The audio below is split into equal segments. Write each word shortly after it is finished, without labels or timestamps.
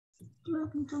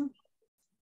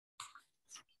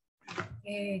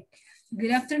Okay.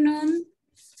 Good afternoon.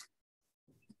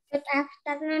 Good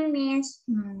afternoon, Miss.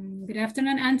 Good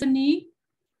afternoon, Anthony.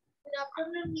 Good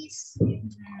afternoon, Miss.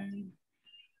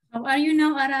 How are you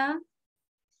now, Ara?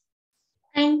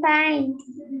 I'm fine.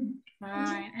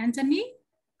 Fine. Anthony?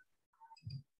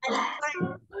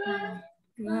 I'm fine.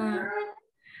 Good.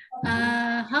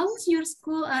 How's your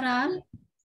school, Ara?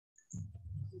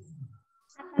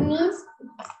 Apa, Miss?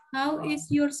 How is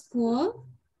your school?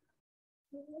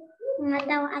 Nggak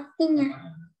tahu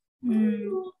artinya.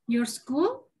 Your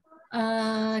school?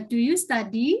 Do you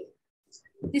study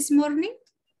this morning?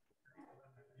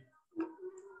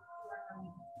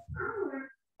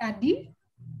 Study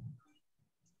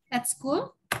at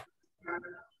school?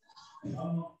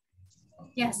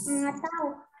 Yes. Nggak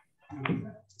tahu.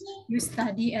 You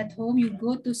study at home, you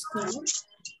go to school.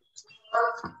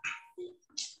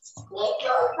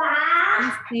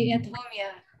 You stay at home,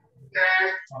 yeah.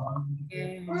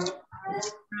 Okay.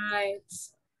 Right.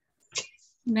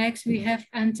 Next, we have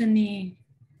Anthony.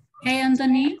 Hey,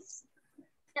 Anthony.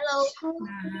 Hello.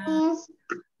 Miss.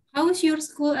 How's your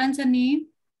school, Anthony?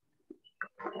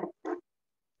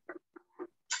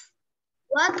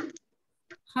 What?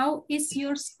 How is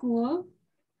your school?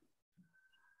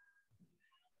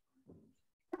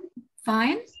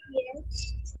 Fine?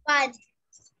 Yes. Fine.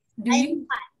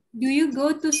 Do you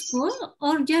go to school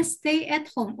or just stay at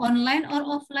home, online or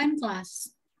offline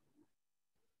class?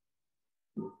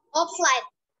 Offline.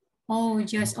 Oh,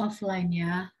 just offline,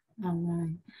 yeah. All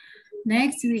right.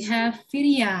 Next, we have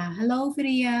Firia. Hello,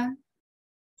 Firia.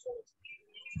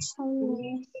 Hello.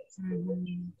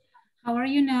 How are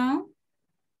you now?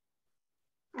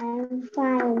 I'm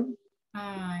fine.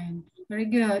 Fine.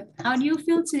 Very good. How do you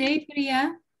feel today,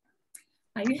 Firia?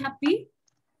 Are you happy?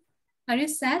 Are you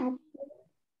sad?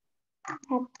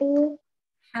 Happy.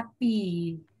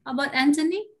 Happy. How about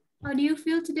Anthony? How do you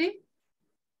feel today?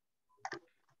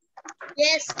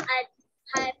 Yes, I'm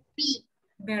happy.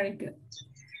 Very good.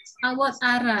 How about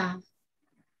Ara?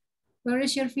 Where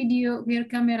is your video, your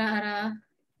camera, Ara?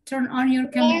 Turn on your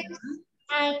camera. Yes,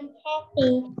 I'm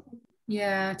happy.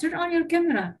 Yeah, turn on your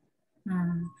camera.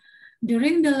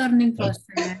 During the learning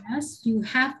process, you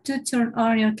have to turn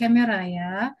on your camera,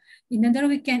 yeah? In order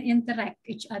we can interact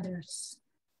each others.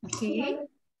 Okay?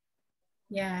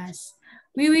 Yes.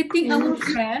 We waiting our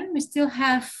friend. We still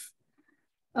have,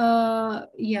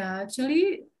 yeah,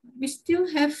 actually, we still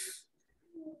have,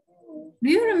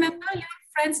 do you remember your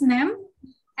friend's name,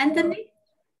 Anthony?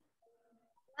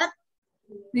 What?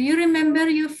 Do you remember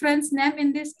your friend's name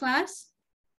in this class?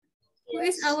 Who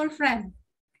is our friend?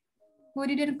 Who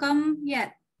didn't come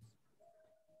yet?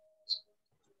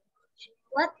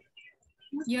 What?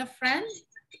 Your friend?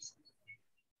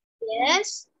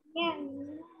 Yes.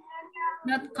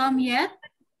 Not come yet?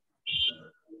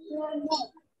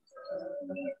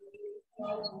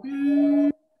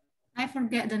 I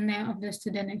forget the name of the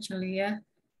student actually, yeah.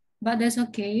 But that's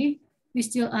okay. We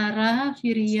still Ara,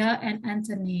 Firia, and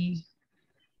Anthony.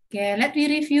 Okay, let me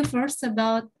review first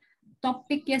about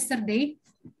topic yesterday.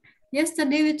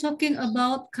 Yesterday we're talking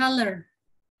about color.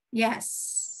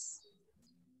 Yes.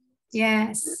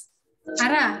 Yes.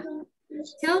 Ara,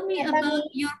 tell me about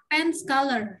your pen's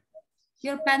color.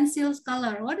 Your pencil's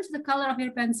color. What is the color of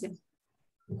your pencil?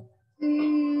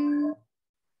 Green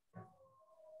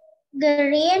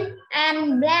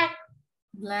and black.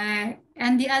 Black.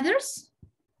 And the others?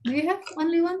 Do you have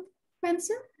only one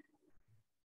pencil?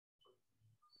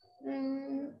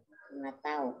 Nggak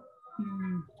tahu.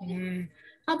 Okay.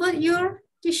 How about your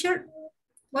t-shirt?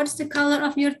 What's the color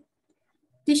of your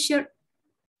t-shirt?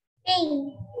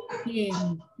 Pink. Pink.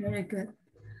 Very good.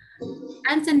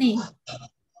 Anthony,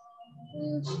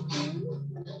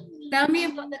 tell me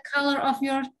about the color of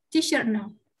your t-shirt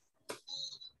now.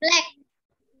 Black.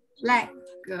 Black.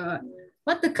 Good.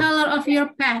 What the color of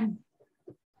your pen?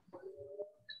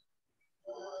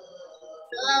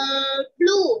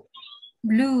 Blue.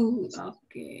 Blue.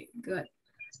 Okay, good.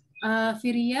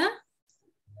 Firia,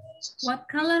 what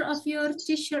color of your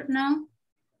t-shirt now?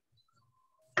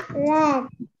 Red.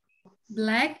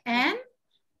 Black and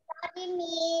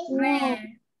Red. red.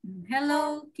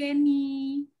 Hello,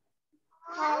 Kenny.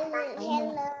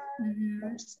 Hello.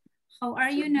 How are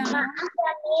you now? Maaf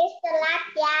ya, Miss, telat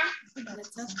ya.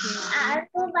 That's okay.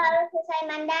 Aku baru selesai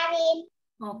Mandarin.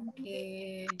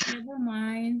 Okay, never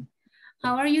mind.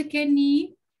 How are you,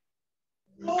 Kenny?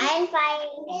 I'm fine,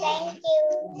 thank you.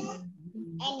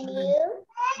 And you?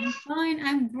 I'm fine.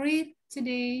 I'm great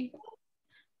today.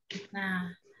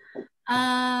 Nah,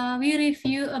 we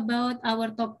review about our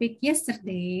topic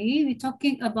yesterday. We're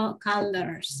talking about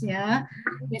colors, yeah.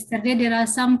 Yesterday there are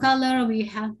some color. We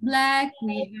have black,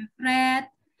 we have red,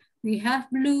 we have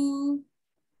blue.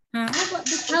 How about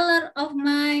the color of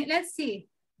my, let's see,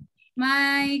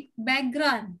 my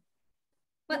background?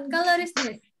 What color is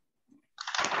this?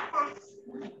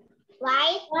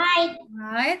 White. White.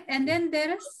 White, and then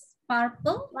there's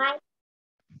purple. White.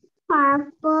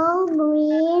 Purple,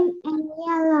 green, and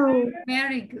yellow.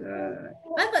 Very good.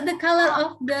 What about the color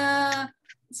of the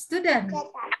student?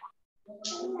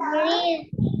 Green.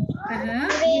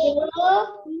 Blue.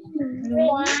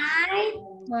 White.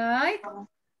 White.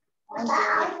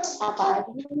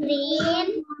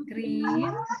 Green.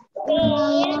 Green.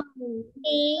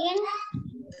 Green.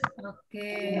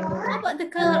 Okay. How about the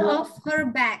color of her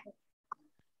bag?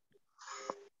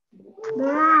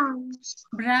 Brown.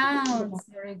 Brown.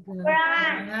 Very good.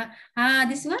 Brown.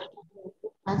 This one?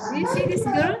 Do you see these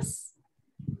girls?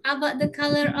 How about the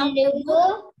color of the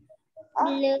book?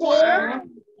 Blue.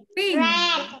 Pink.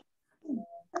 Red.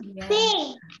 Yeah.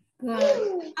 Pink.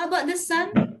 Good. How about the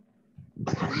sun?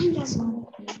 There's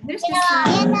the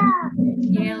Yellow. sun.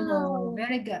 Yellow.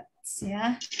 Very good.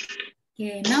 Yeah.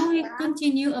 Okay, now we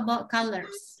continue about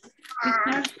colors.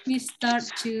 We start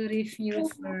to review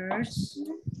first.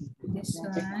 This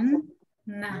one.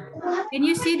 Now, can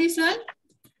you see this one?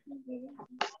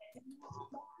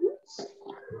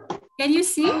 Can you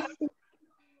see?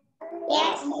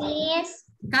 Yes, miss.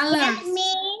 Colors. Yes,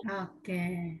 miss.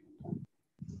 Okay.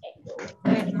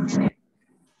 Wait a minute.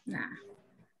 Nah.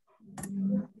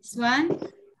 This one.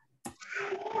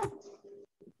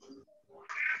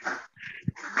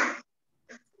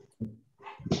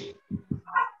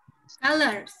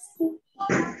 Colors.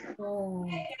 Oh.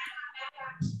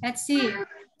 Let's see.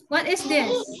 What is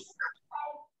this?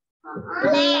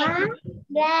 Black.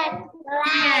 Black.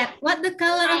 Cat. What the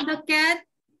color of the cat?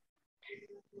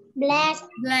 Black.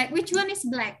 Black. Which one is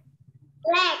black?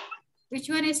 Black. Which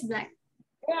one is black?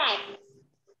 Black.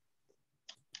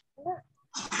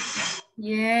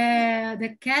 Yeah, the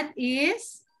cat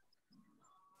is?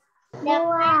 The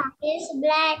cat is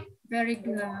black. Very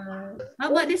good.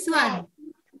 How about this one?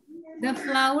 The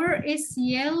flower is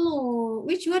yellow.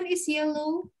 Which one is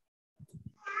yellow?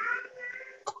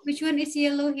 Which one is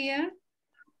yellow here?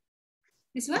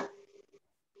 This one?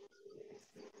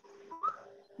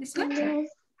 This one?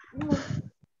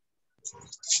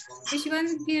 Which one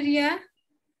here, yeah?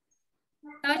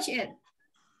 Touch it.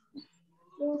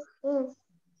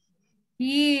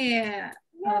 Here.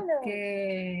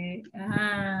 Okay.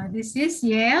 This is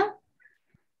yellow.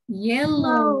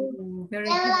 Yellow. Very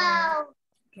good. Yellow.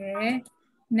 Okay.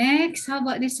 Next, how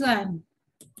about this one?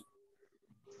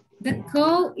 The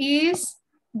cow is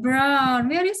brown.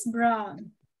 Where is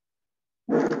brown?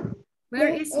 Where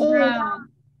is brown?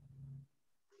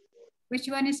 Which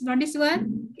one is brown? This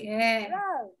one? Yeah.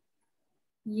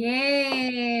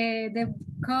 Yeah. The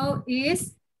cow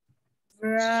is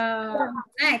brown.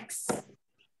 Next.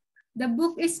 The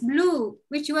book is blue.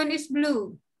 Which one is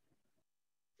blue?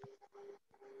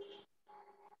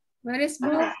 Where is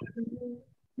blue?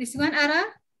 This one, Ara?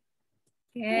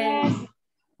 Okay.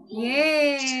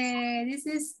 Yeah, this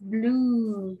is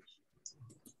blue.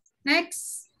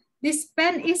 Next, this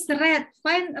pen is red.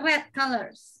 Find red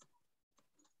colors.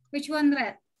 Which one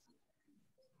red?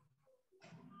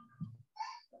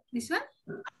 This one?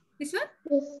 This one?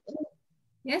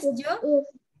 Yes, Joe?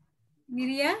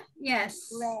 Miria? Yes.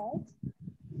 Red.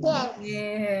 Yes.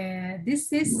 Yeah,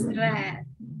 this is red.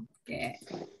 Okay.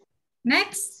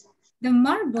 Next, the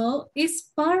marble is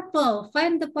purple.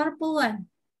 Find the purple one.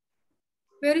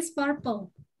 Where is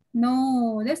purple?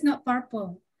 No, that's not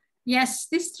purple. Yes,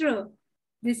 this is true.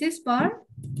 This is purple.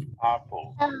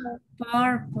 Purple.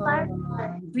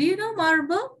 Do you know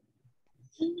marble?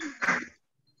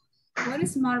 What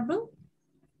is marble?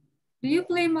 Do you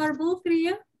play marble,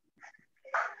 Priya?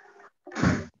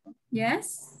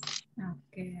 Yes?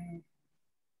 Okay.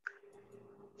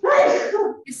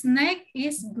 The snake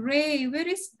is gray. Where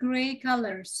is gray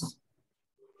colors?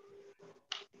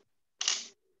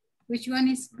 Which one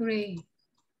is gray?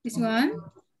 This one?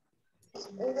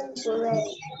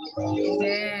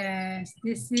 Yes,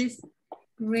 this is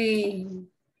gray.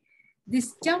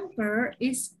 This jumper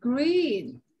is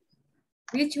green.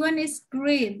 Which one is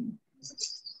green?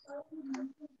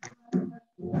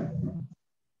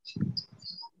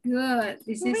 Good.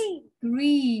 This is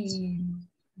green.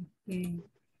 Okay.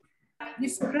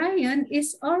 This crayon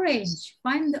is orange.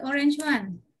 Find the orange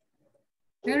one.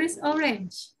 Where is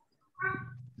orange?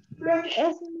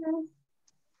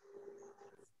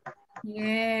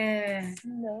 Yeah.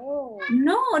 No.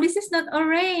 No, this is not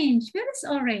orange. Where is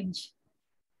orange?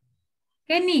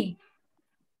 Kenny.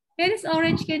 Where is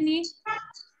orange, Kenny?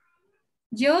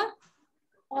 Joe?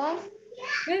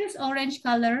 Where is orange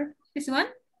color? This one?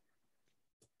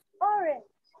 Orange.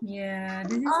 Yeah,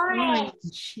 this is Orange.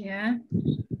 orange. Yeah.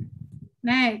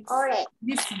 Next. Orange.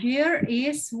 This beer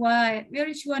is white.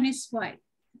 Which one is white?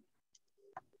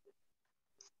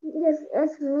 This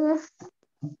is Miss.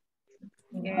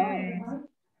 Yeah.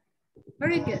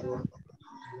 Very good.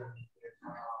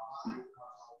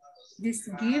 This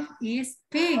gift is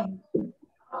pink.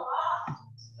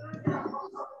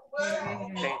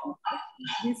 Yeah.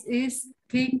 This is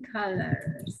pink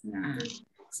colors. Nah.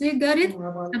 So you got it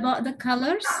about the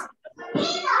colors?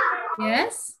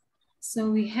 Yes.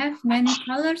 So we have many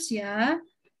colors, yeah.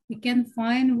 We can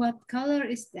find what color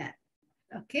is that.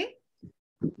 Okay.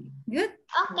 Good.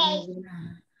 Okay.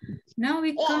 Now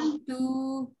we come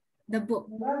to the book.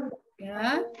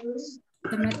 Yeah.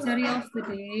 The material of the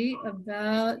day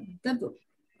about the book.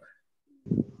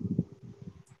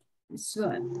 This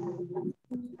one.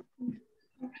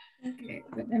 Okay,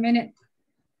 wait a minute.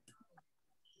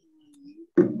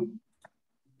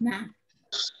 Now,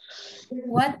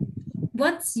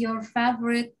 what's your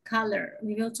favorite color?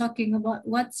 We were talking about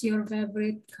what's your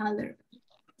favorite color.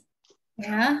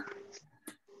 Yeah.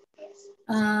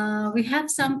 We have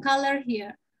some color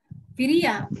here.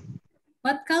 Firia,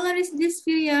 what color is this,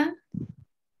 Firia?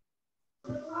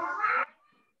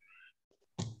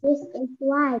 This is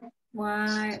white.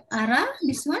 Why, Ara,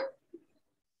 this one?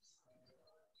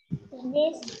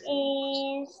 This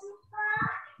is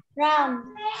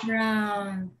brown.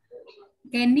 Brown.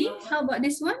 Kenny, how about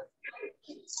this one?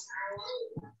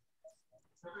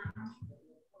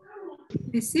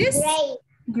 This is Gray.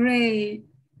 gray.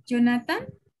 Jonathan?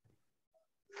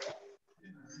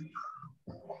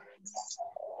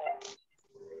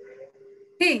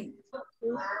 Pink.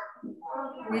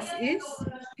 This is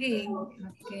pink.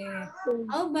 Okay.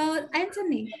 How about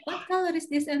Anthony? What color is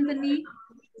this, Anthony?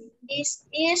 This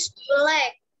is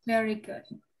black. Very good.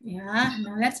 Yeah.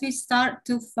 Now let's start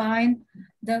to find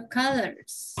the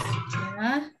colors.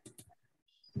 Yeah.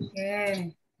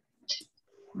 Okay.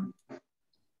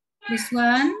 This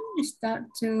one, you start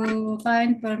to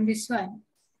find from this one.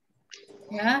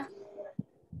 Yeah.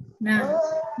 Now,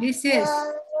 this is,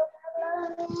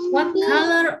 what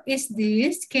color is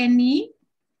this, Kenny?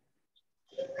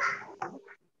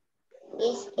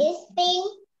 This is pink.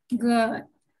 Good.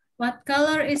 What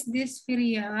color is this,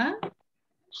 Firia?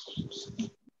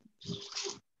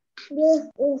 This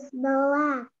is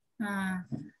black.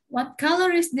 What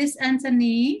color is this,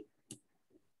 Anthony?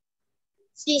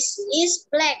 This is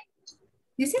black.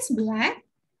 This is black.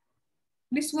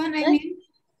 This one, I Huh? mean.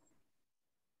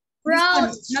 Brown.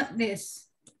 This one, not this.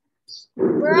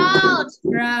 Brown.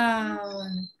 Brown.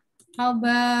 How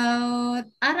about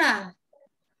Ara?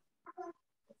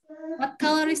 What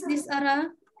color is this, Ara?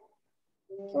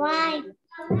 White.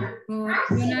 Good.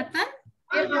 Jonathan?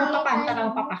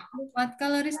 What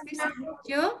color is this,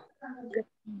 Joe?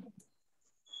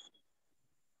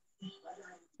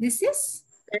 This is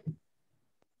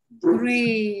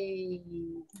gray.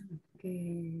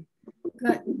 Okay,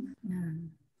 good.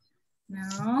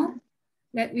 Now,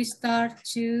 let me start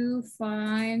to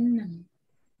find.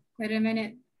 Wait a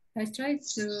minute. Let's try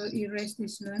to erase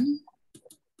this one.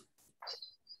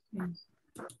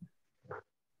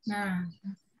 Now,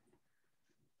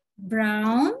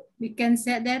 brown. We can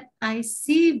say that I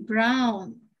see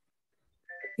brown.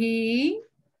 Pink.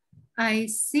 I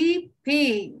see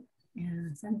pink.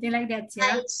 Yeah, something like that.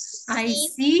 Yeah. I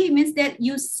see means that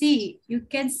you see. You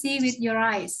can see with your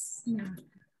eyes. Yeah.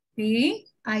 Pink.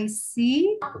 I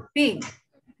see pink.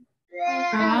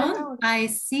 Brown. I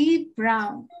see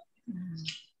brown.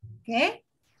 Okay.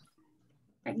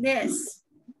 Like this.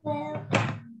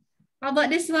 How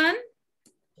about this one?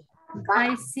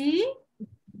 I see.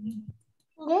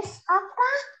 This apa?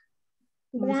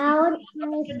 Brown.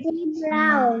 I see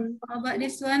brown. How about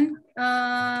this one,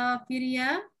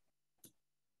 Firia?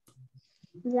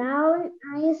 Brown.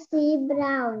 I see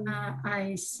brown.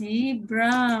 I see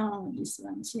brown. This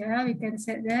one, yeah, we can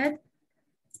say that.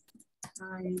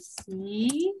 I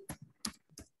see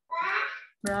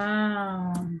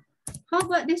brown. How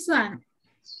about this one?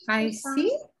 I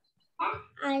see.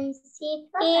 I see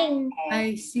pink.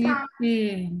 I see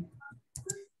pink.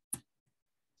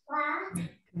 I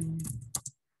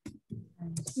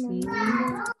see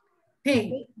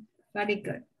pink. Very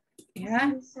good.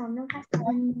 Yeah.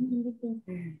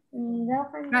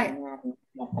 Right.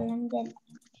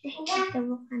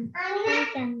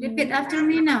 Repeat after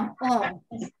me now. Oh.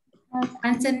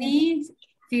 Anthony,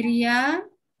 Firia,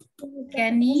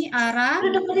 Kenny, Ara.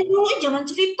 Udah dengerin dulu, jangan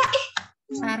cerita.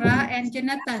 Ara and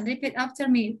Jonathan, repeat after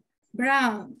me.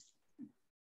 Brown.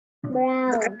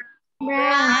 Brown.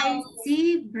 I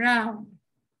see brown.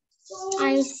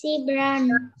 I see brown.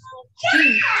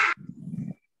 Pink.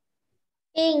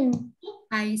 Pink.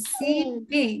 I see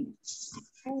pink.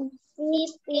 I see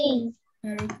pink.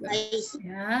 Very good.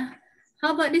 Yeah.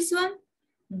 How about this one?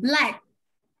 Black.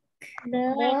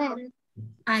 Black.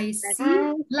 I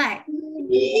see black.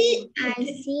 I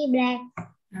see black.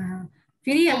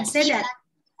 Firia, say that.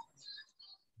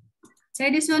 Say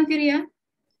this one, Firia.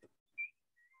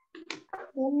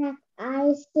 Black.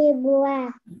 I see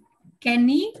black.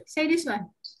 Kenny, say this one.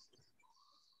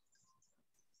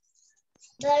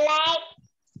 Black.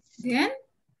 Then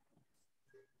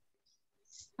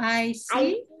I I see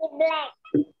see black.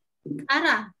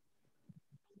 Ara.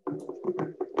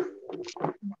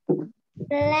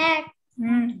 Black.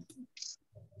 Hmm.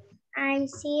 I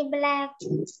see black.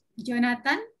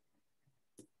 Jonathan.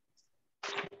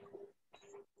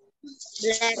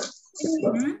 Black.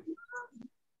 Hmm.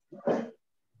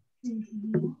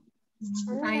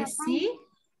 I see.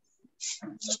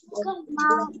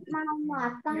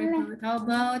 Very good. How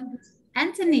about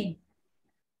Anthony?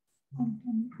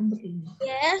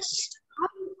 Yes.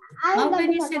 How can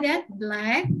you say that?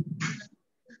 Black.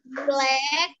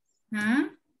 Black. Huh?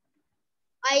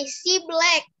 I see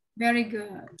black. Very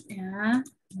good. Yeah.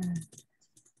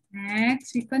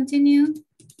 Next, we continue.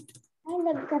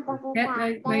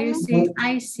 That why you say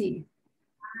I see.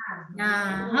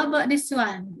 Now, how about this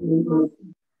one?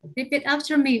 Repeat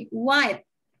after me. White.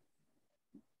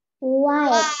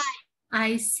 White.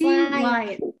 I see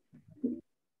white.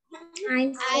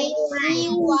 I see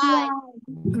white.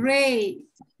 Gray.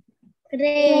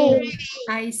 Gray.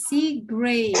 I see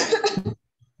gray.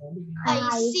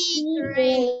 I see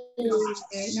gray.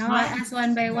 Okay, now I ask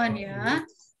one by one, yeah.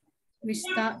 We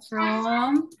start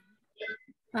from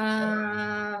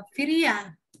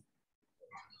Firia.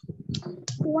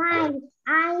 White.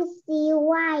 I see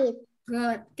white.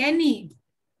 Good. Kenny.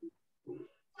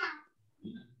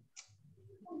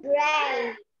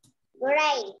 Gray.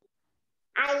 Gray.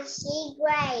 I see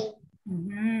gray.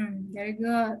 Very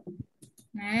good.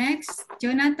 Next,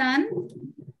 Jonathan.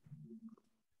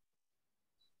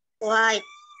 White.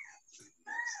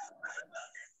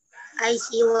 I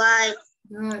see white.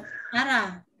 Good.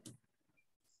 Ara.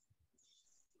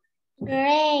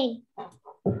 Gray.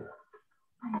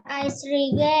 I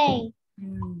see gray.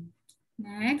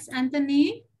 Next,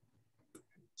 Anthony.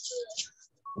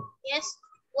 Yes.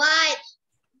 White.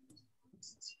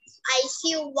 I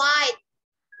see white.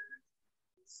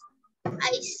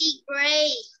 I see gray.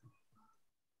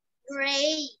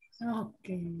 Gray.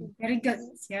 Okay, very good.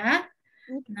 Yeah.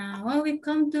 Now we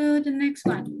come to the next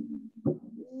one.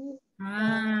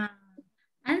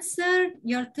 Answer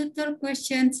your tutor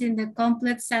questions in the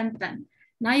complete sentence.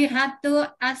 Now you have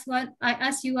to ask what I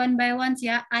ask you one by one.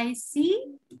 Yeah, I see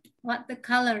what the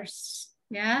colors.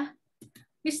 Yeah.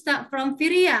 We start from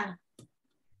Firia.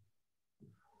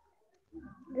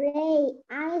 Gray.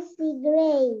 I see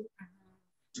gray.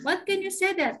 What can you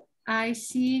say that? I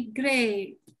see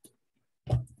gray.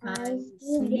 I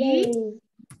see gray.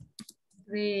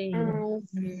 Gray. I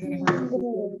see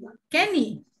gray.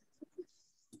 Kenny.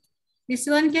 This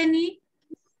one, Kenny.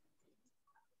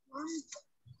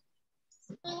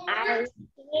 I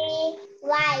see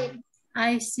white.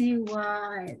 I see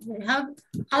white.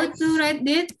 How to write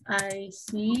it? I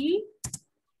see.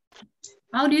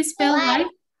 How do you spell white?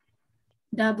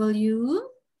 W.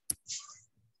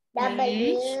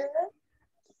 W.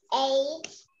 H.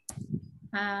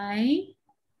 I.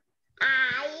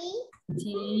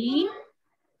 T.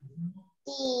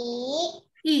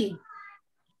 E.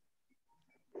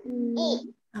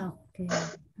 Okay,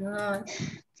 good.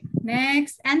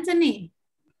 Next, Anthony.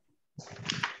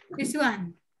 This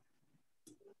one.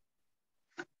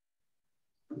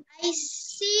 I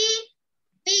see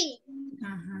pink.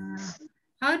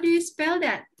 How do you spell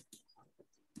that?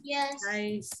 Yes.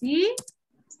 I see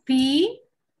P.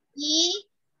 E.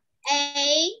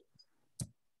 A.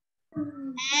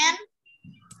 N.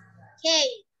 K.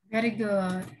 Very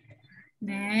good.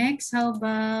 Next, how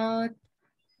about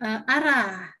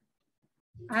Ara?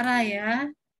 Ara,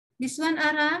 yeah. This one,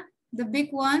 Ara, the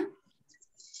big one.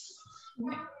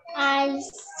 I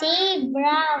see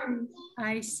brown.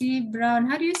 I see brown.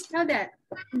 How do you spell that?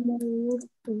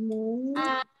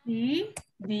 B.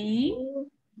 B.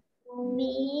 B.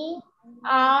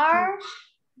 R.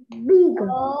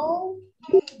 O.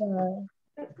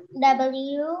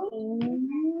 W.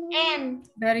 N.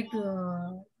 Very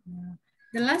good.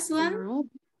 The last one.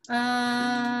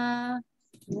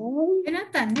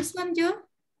 Jonathan, this one, Joe.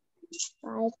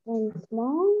 White and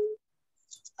small.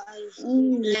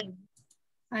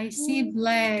 I see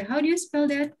black. How do you spell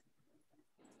that?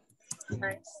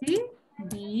 I see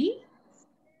B.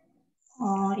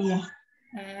 Oh iya.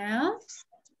 L.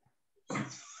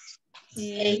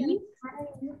 A.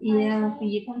 Iya, V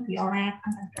kan violet.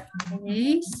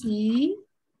 A. C.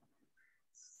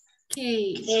 K.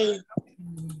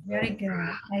 Very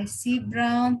good. I see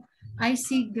brown. I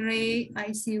see gray.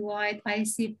 I see white. I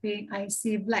see pink. I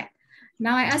see black.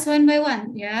 Now I ask one by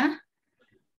one. Yeah.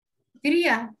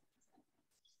 Firia,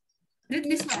 read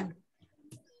this one.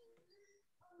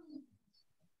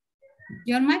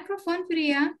 Your microphone,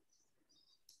 Firia.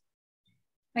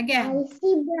 Again. I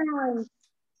see brown.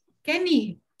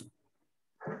 Kenny.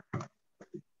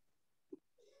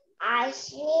 I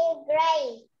see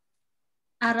gray.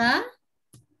 Ara.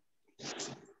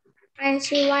 I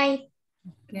see white.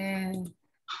 Okay.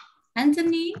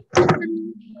 Anthony.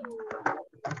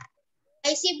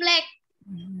 I see black.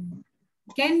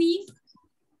 Kenny.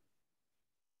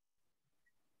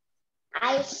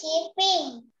 I see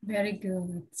pink. Very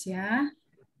good. Yeah.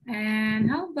 And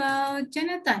how about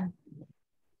Jonathan?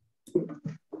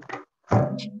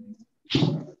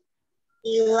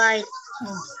 White.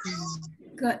 Okay.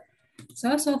 Good.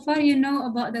 So far you know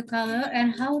about the color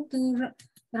and how to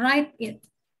write it.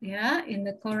 Yeah, in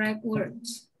the correct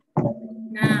words.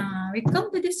 Now we come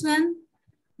to this one.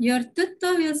 Your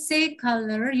tutor will say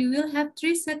color. You will have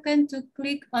 3 seconds to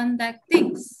click on that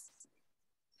things.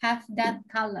 Have that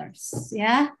colors.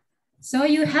 Yeah. So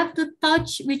you have to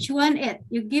touch which one it.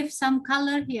 You give some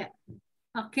color here.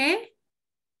 Okay.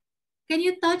 Can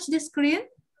you touch the screen?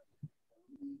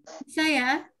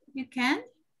 Saya, you can?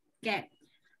 Okay.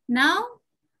 Now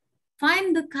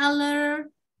find the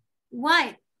color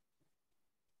white.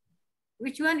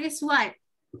 Which one is white?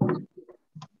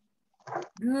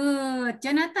 Good.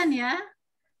 Jonathan, yeah?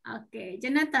 Okay,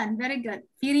 Jonathan, very good.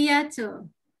 Firia too.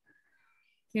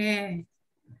 Okay.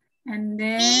 And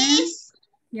then, Miss,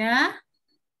 yeah?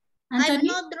 I'm Anthony?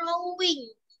 not drawing.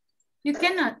 You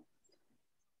cannot.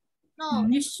 No.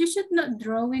 You should not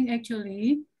drawing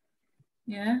actually.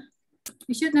 Yeah.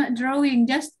 You should not drawing,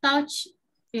 just touch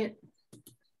it.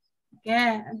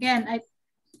 Okay, again, I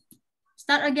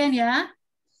start again, yeah?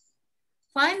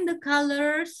 Find the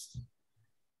colors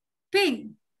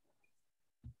pink.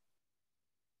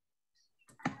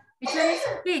 Which one is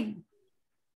pink?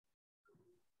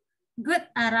 Good,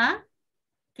 Ara.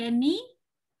 Kenny.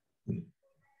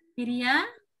 Firia.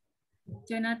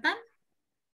 Jonathan.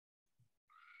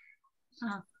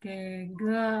 Okay,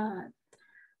 good.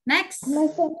 Next.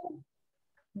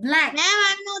 Black. Ma'am,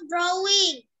 I'm not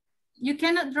drawing. You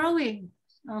cannot drawing.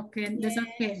 Okay, that's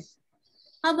okay.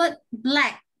 How about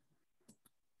black?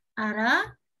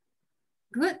 Ara.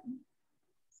 Good.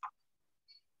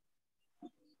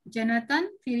 Jonathan,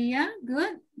 Firia,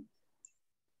 good.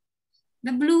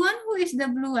 The blue one, who is the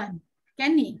blue one?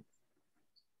 Kenny.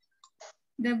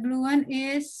 The blue one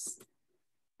is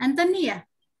Anthony.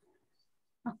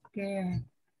 Okay.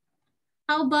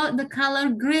 How about the color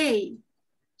gray?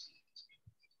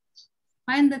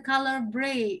 Find the color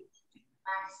gray.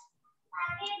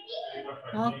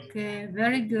 Okay,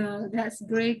 very good. That's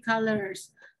gray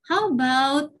colors. How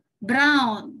about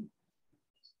brown?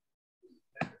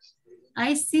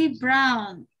 I see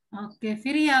brown. Okay,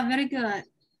 Firia, very good.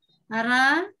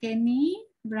 Ara, Kenny,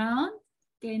 brown.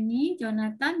 Kenny,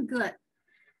 Jonathan, good.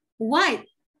 White.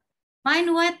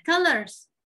 Find white colors.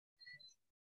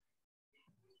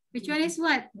 Which one is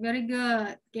white? Very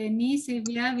good. Kenny,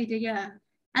 Sylvia, Vidya.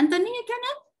 Anthony, you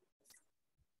cannot?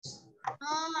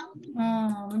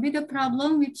 Oh, maybe the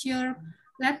problem with your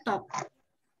laptop.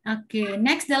 Okay,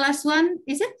 next, the last one.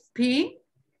 Is it pink?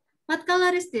 What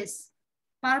color is this?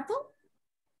 Purple?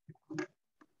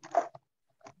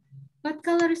 What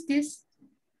color is this?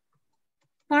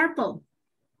 Purple.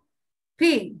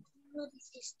 Pink.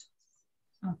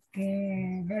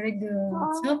 Okay, very good.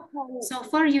 So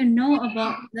far you know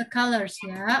about the colors,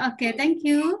 yeah? Okay, thank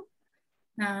you.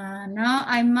 Now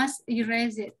I must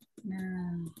erase it.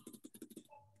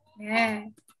 Yeah,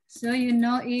 so you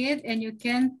know it and you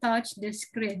can touch the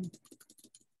screen.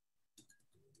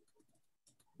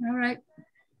 All right.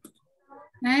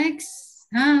 Next.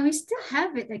 We still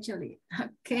have it actually.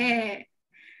 Okay.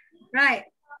 Right.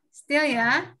 Still,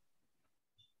 yeah.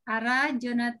 Ara,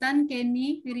 Jonathan,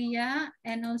 Kenny, Firia,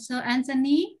 and also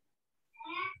Anthony.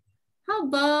 How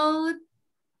about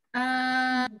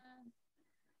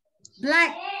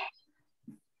black?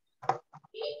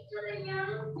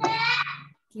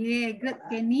 Okay, good.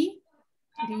 Kenny,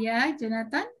 Firia,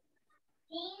 Jonathan,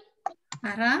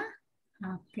 Ara.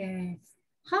 Okay.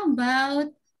 How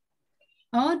about,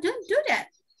 oh, don't do that.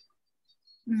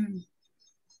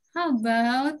 How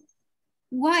about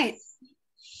white?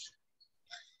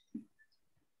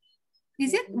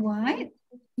 Is it white?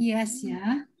 Yes,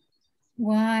 yeah.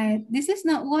 White. This is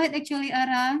not white actually,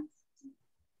 Ara.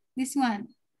 This one.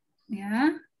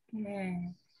 Yeah.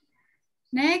 Okay.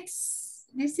 Next,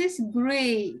 this is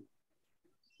gray.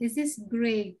 This is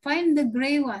gray. Find the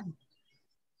gray one.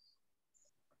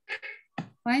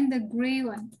 Find the gray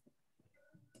one.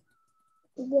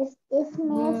 This is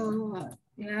Good.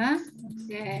 Yeah.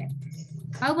 Okay.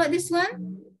 How about this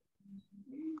one?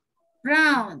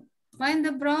 Brown. Find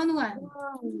the brown one.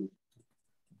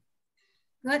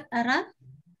 Good, Ara?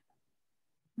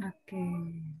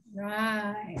 Okay.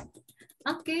 Right.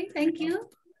 Okay, thank you.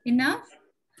 Enough?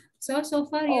 So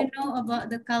far you know about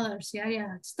the colors.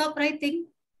 Yeah. Stop writing.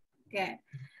 Okay.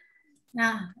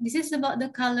 Now, this is about the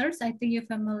colors. I think you're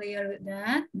familiar with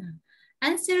that. Now,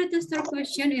 answer the third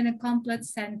question in a complete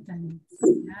sentence.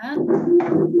 Yeah.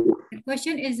 The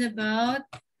question is about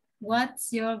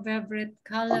what's your favorite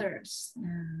colors?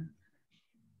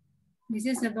 This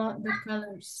is about the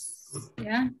colors.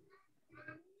 Yeah.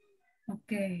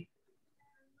 Okay.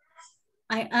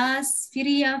 I ask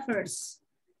Firia first.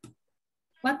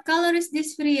 What color is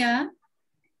this, Firia?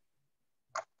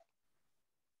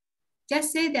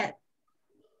 Just say that.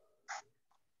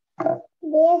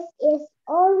 This is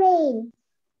orange.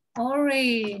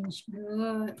 Orange.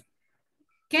 Good.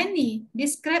 Kenny,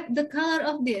 describe the color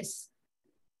of this.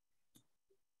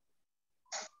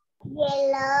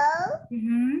 Yellow,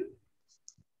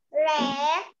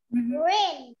 red,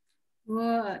 green.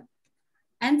 Good.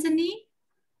 Anthony,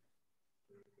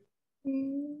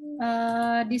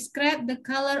 describe the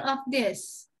color of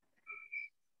this.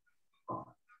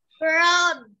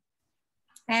 Brown,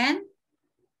 And?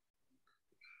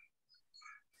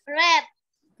 red.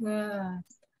 Good.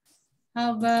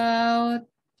 How about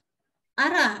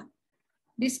Ara?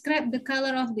 Describe the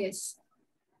color of this.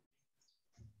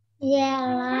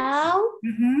 Yellow,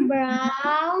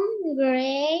 brown,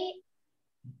 gray,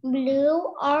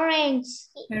 blue, orange.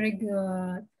 Very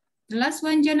good. The last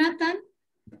one, Jonathan.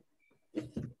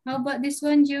 How about this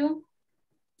one, Joe?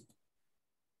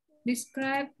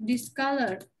 Describe this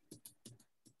color.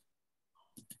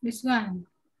 This one.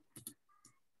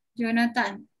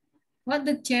 Jonathan. What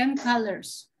the gem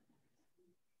colors?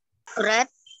 Red,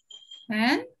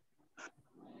 And?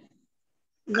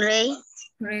 gray,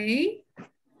 Gray.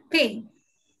 Pink.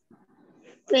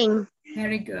 pink.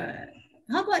 Very good.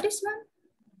 How about this one?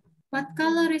 What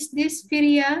color is this,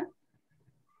 Firia?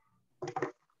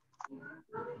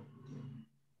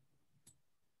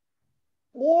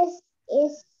 This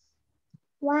is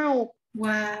white.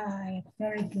 White.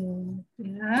 Very good.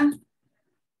 Yeah.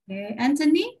 Okay.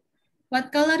 Anthony,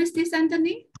 what color is this,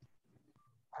 Anthony?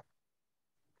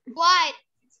 White.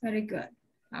 Very good.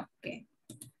 Okay.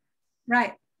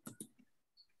 Right.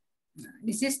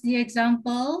 This is the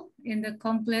example in the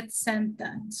complete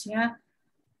sentence. Yeah.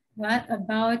 What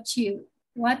about you?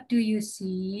 What do you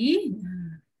see?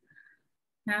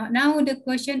 Now the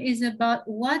question is about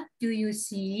what do you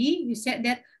see? You said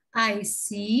that I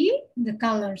see the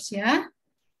colors, yeah?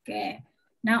 Okay.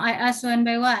 Now I ask one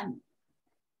by one.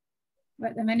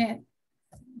 Wait a minute.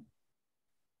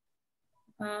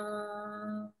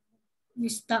 We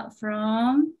start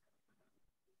from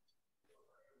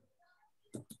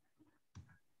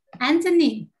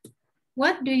Anthony.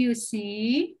 What do you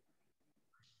see?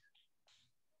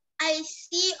 I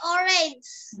see orange.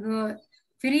 Good.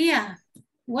 Firia,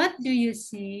 what do you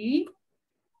see?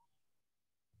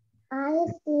 I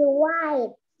see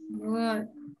white. Good.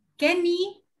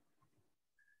 Kenny,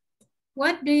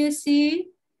 what do you see?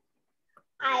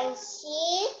 I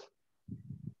see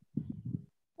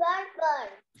purple.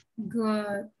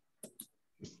 Good.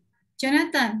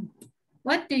 Jonathan,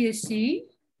 what do you see?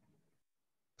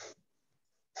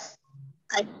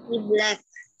 I see black.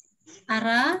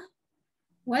 Ara,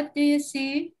 what do you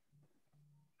see?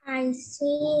 I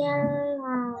see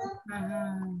yellow.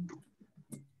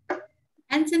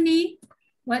 Anthony,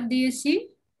 what do you see?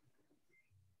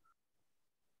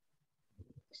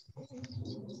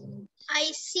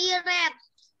 I see red.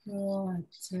 Good.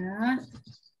 Yeah.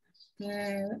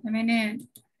 Okay, wait a minute.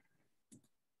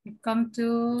 We come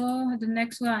to the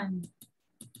next one.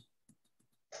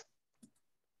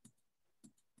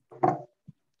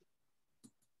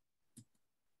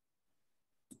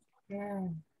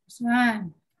 Okay, this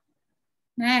one.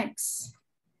 Next.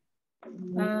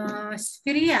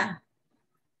 Firia.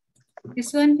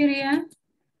 This one, Firia.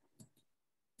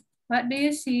 What do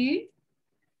you see?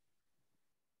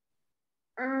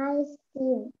 I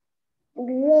see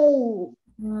gray.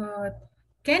 Good.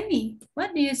 Kenny,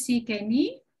 what do you see,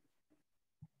 Kenny?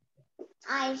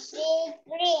 I see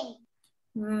green.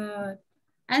 Good.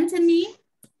 Anthony,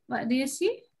 what do you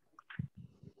see?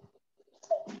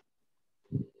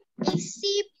 I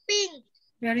see pink.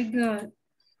 Very good.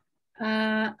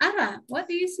 Ara, what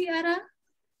do you see, Ara?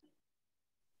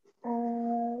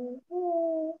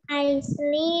 I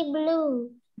see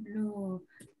blue. Blue.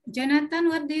 Jonathan,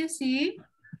 what do you see?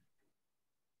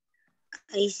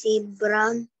 I see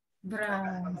brown.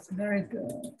 Brown. Very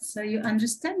good. So you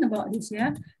understand about this,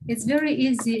 yeah? It's very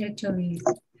easy actually.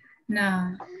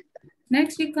 Now,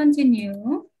 next we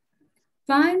continue.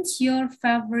 Find your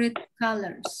favorite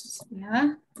colors.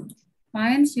 Yeah.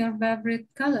 Find your favorite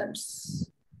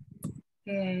colors.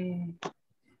 Okay.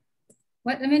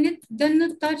 Wait a minute.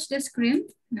 Don't touch the screen.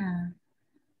 Now,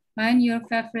 find your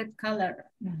favorite color.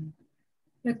 Now,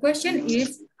 the question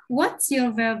is, what's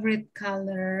your favorite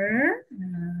color?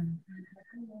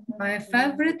 My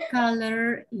favorite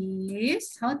color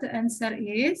is, how to answer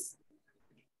is,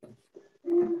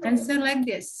 answer like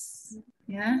this.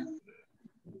 Yeah.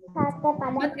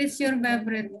 What is your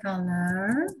favorite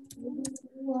color?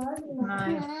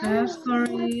 My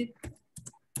favorite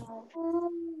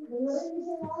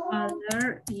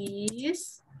color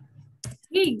is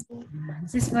pink.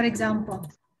 This is for example.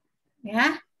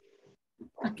 Yeah.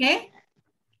 Okay.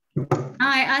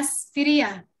 Now I ask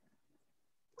Firia.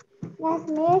 Yes,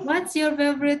 miss. What's your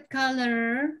favorite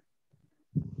color?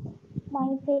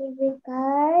 My favorite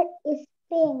color is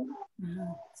pink.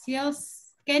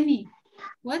 Seals Kenny.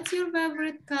 What's your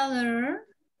favorite color?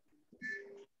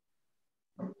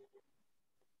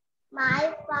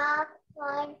 My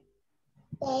favorite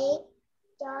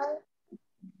color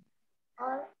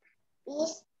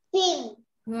is pink.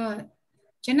 Good.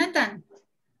 Jonathan,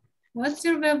 what's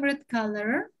your favorite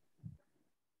color?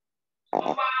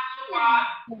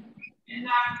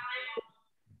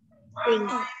 Pink.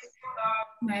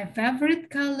 My favorite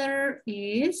color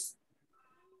is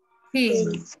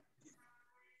pink.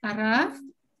 Araf,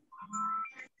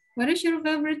 what is your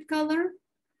favorite color?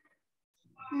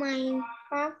 My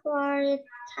favorite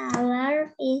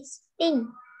color is pink.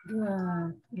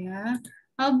 Good. Yeah.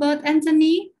 How about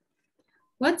Anthony?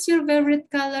 What's your favorite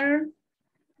color?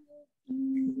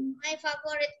 My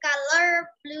favorite color,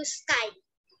 blue sky.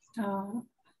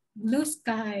 Blue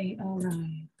sky. All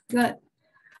right. Good.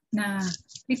 Now,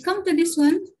 we come to this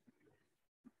one.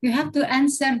 You have to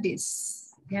answer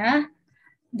this. Yeah.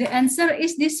 The answer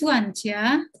is this one.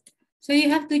 Yeah. So you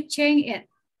have to change it.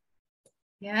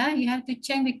 Yeah. You have to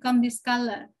change become this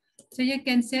color. So you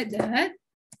can say that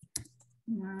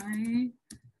my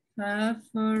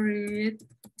favorite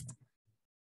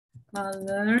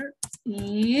color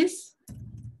is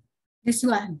this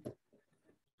one.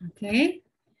 Okay.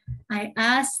 I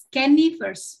ask Kenny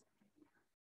first.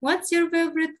 What's your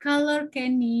favorite color,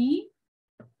 Kenny?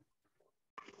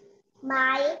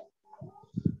 My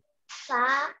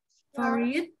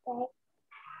Favorite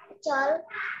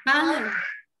color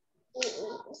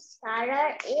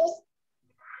is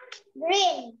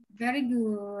green. Very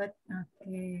good.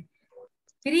 Okay.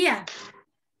 Priya,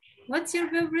 what's your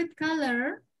favorite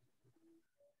color?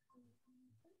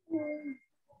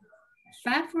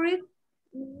 Favorite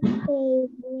color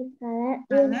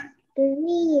is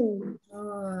green.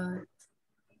 Good.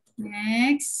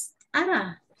 Next,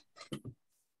 Ara.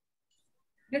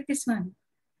 Get this one.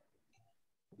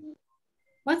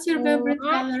 What's your favorite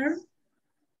color?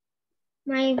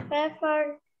 My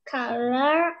favorite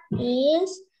color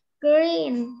is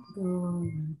green.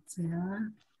 Good. Yeah.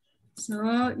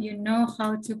 So you know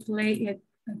how to play it.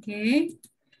 Okay.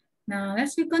 Now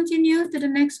let's continue to the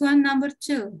next one, number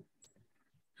 2.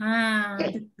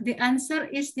 The answer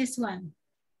is this one.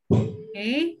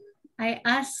 Okay. I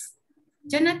ask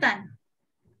Jonathan.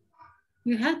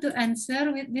 You have to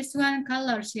answer with this one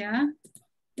colors, yeah?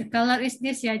 The color is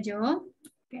this, yeah, Joe?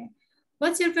 Okay.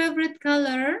 What's your favorite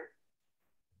color?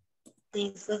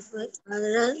 My favorite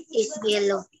color is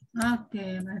yellow.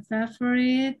 Okay, my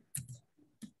favorite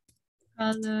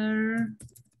color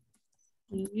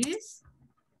is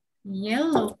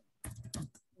yellow.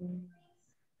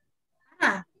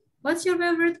 What's your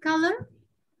favorite color?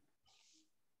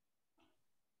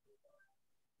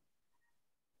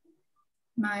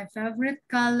 My favorite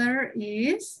color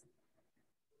is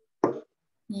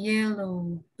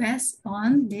yellow, based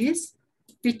on these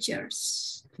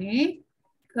pictures. Okay,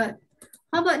 good.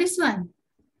 How about this one?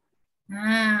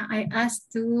 I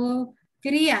asked to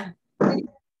Firia.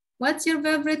 What's your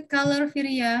favorite color,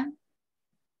 Firia?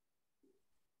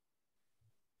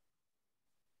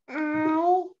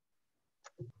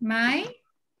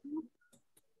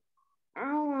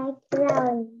 I like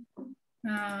brown.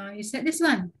 You said this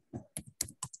one.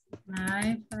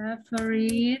 My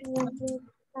favorite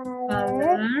color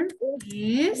color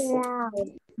is brown.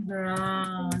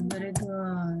 brown. Very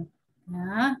good.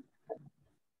 Yeah.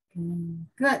 Okay.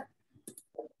 Good.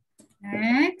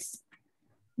 Next,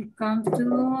 we come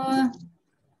to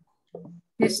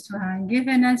this one. Give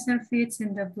an answer fits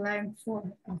in the blank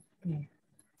form. Okay.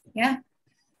 Yeah.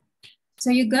 So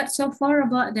you got so far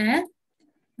about that,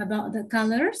 about the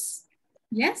colors.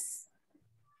 Yes.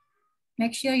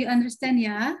 Make sure you understand.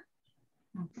 Yeah.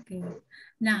 Okay.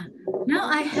 Now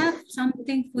I have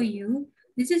something for you.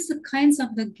 This is the kinds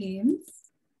of the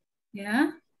games.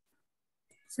 Yeah.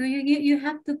 So you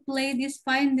have to play this,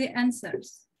 find the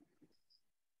answers.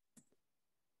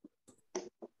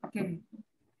 Okay.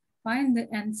 Find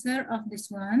the answer of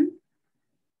this one.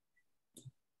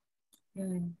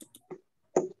 Okay.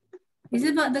 It's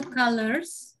about the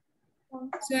colors.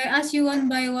 So I ask you one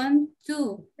by one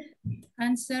to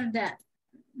answer that.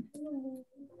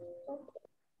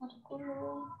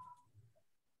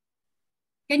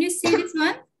 Can you see this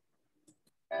one?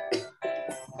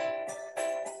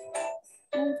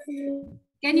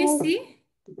 Can you see?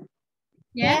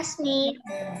 Yes, me.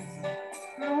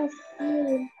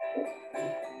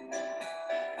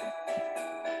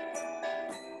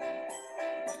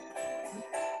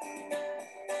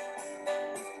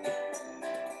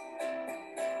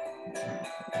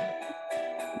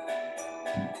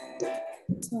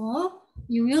 So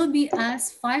you will be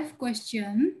asked 5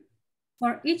 questions.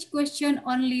 For each question,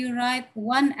 only write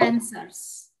 1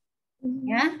 answers.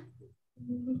 Yeah?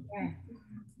 Yeah.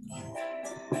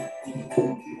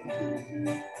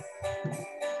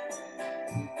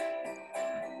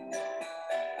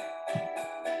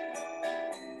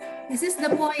 This is the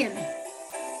poem.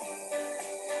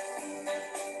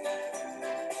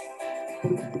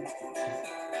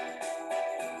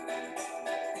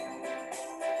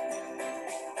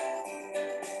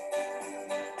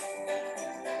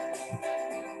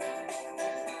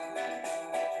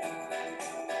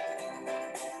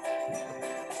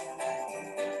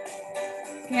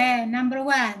 Okay, number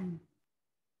 1.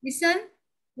 Listen,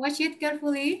 watch it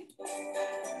carefully.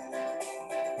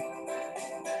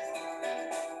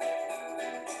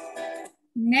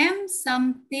 Name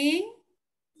something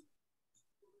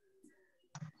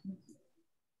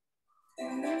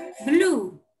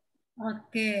blue.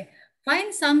 Okay,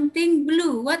 find something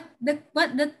blue. What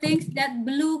the things that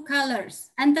blue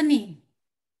colors? Anthony.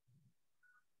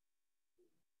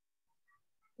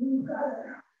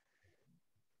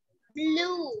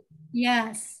 Blue.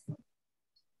 Yes.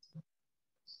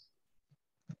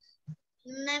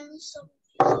 Name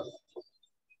something.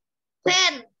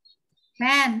 Pen.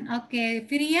 Pen. Okay,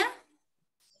 Firia.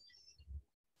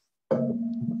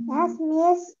 Yes,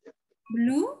 miss.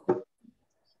 Blue.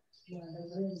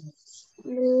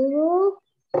 Blue.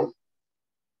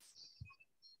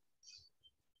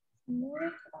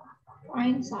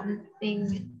 Find something,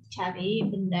 cari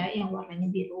benda yang warnanya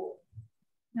biru.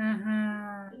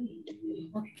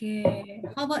 Okay.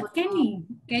 How about Kenny?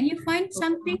 Can you find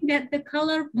something that the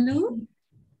color blue?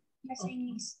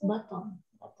 Botol.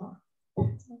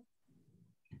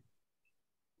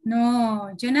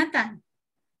 No, Jonathan.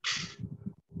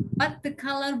 What the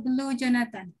color blue,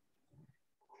 Jonathan?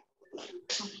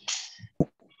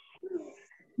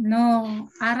 No.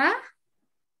 Ara?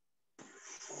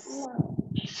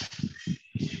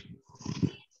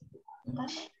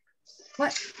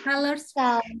 What colors?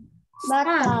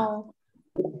 Botol.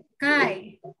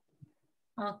 Sky.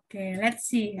 Okay, let's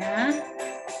see.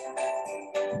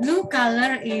 Blue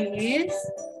color is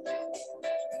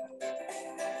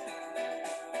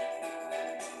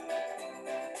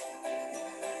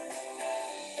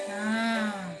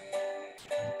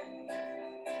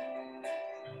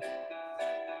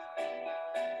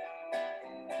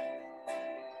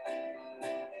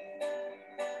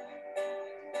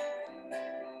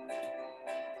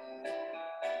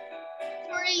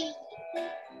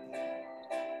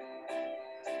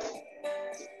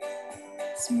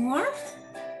Smurf,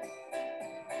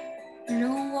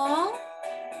 blue wall,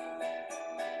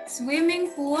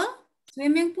 swimming pool.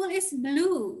 Swimming pool is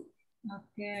blue.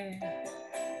 Okay.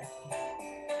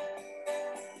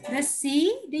 The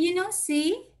sea, do you know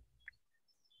sea?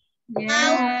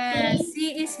 Yeah,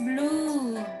 sea is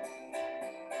blue.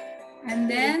 And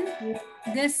then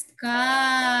the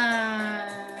sky.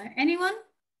 Anyone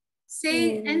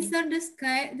say answer the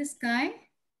sky? The sky?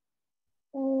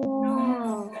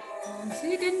 No. So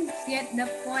you didn't get the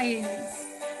points.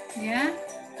 Yeah.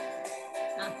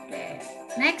 Okay.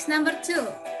 Next, number 2.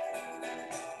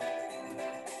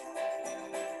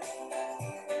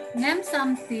 Name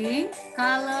something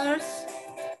colors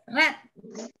red.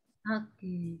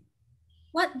 Okay.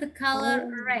 What the color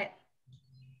red?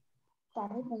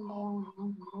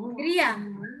 Ria,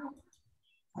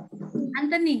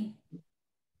 Anthony.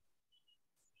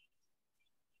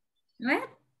 Red?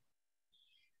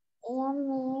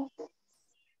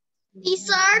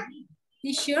 T-shirt.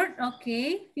 T-shirt,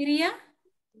 okay. Firia?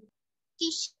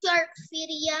 T-shirt,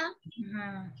 Firia.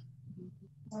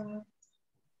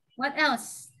 What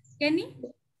else? Kenny?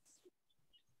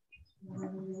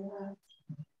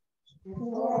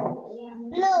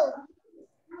 Blue.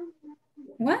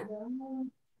 What?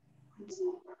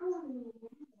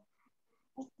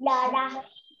 Darah.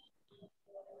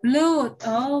 Blood.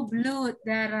 Oh, blood,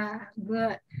 darah.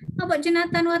 Good. How about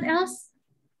Jonathan? What else?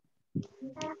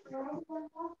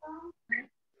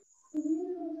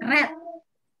 Red.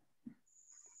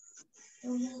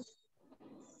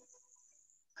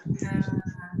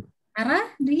 Ara,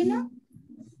 do you know?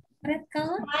 Red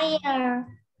color? Fire.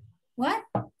 What?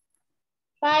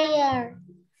 Fire.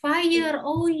 Fire.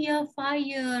 Oh yeah,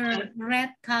 fire.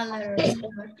 Red color.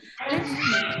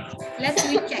 Let's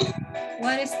recheck.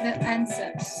 What is the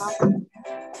answers?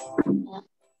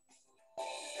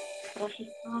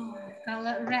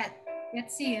 Color red.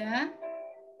 Let's see, yeah.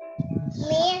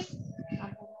 Miss.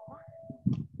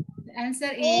 The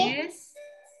answer is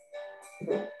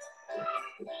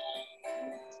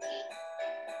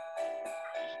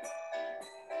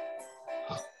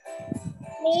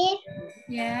Miss.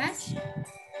 yes.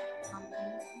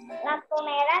 Lampu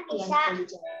merah bisa.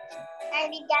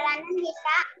 Di jalanan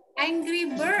bisa. Angry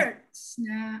birds.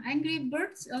 Nah, angry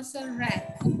birds also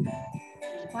red.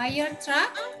 Fire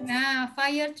truck. Nah,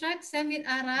 fire truck same with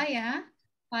Ara ya.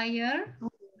 Fire.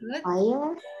 Good.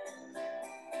 Fire.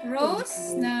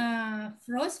 Rose. Nah,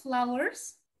 rose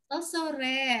flowers also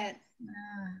red.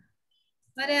 Nah,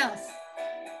 what else?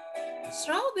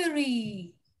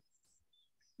 Strawberry.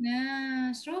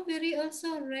 Nah, strawberry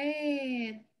also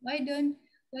red. Why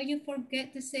you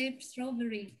forget to say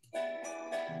strawberry?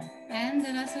 And the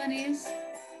last one is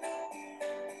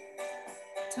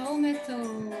tomato.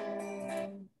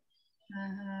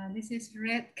 This is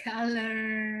red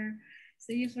color.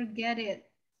 So you forget it.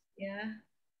 Yeah.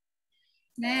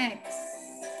 Next.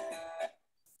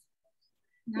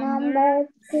 Number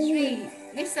 3.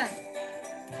 Listen.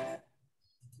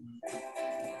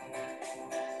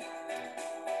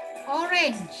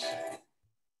 Orange.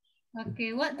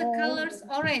 Okay, what the colors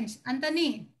orange?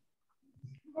 Anthony.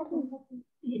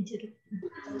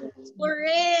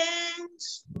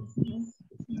 Orange.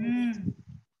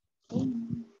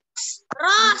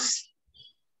 Rose.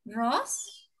 Rose?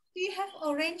 Do you have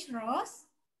orange rose?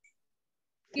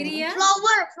 Kiria?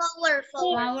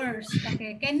 Flowers.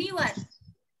 Okay, Kenny what?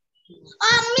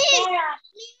 Miss.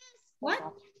 What?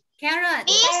 Carrot.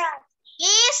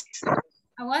 Miss.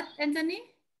 What, Anthony?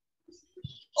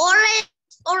 Orange.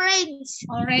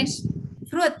 Orange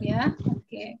fruit, yeah?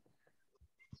 Okay.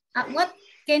 What,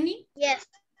 Kenny? Yes.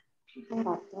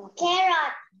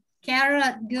 Carrot.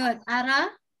 Carrot, good.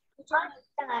 Ara?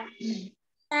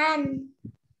 Sun.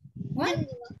 What?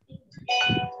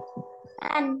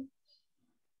 Sun.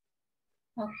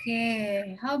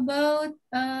 Okay. How about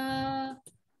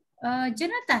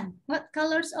Jonathan? What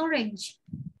color's orange?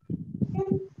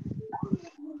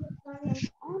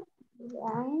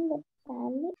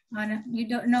 Oh, no, you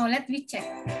don't know. Let me check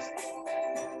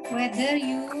whether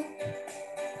you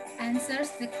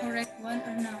answers the correct one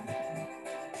or not.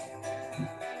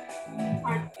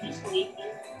 Okay.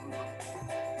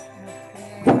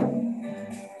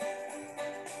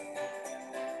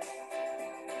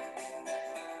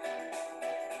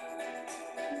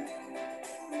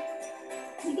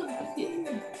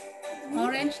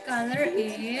 Orange color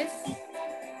is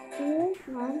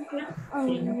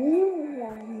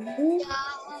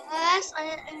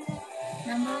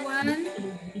number 1,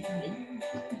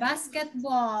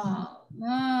 basketball.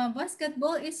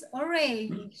 Basketball is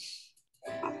orange.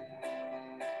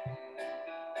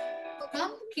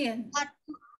 Pumpkin.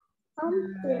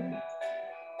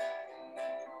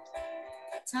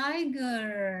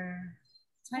 Tiger.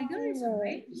 Tiger is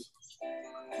orange.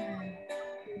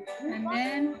 And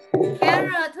then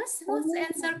carrot. Who's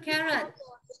answer carrot?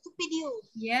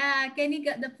 Yeah, Kenny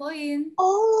got the point.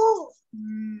 Oh.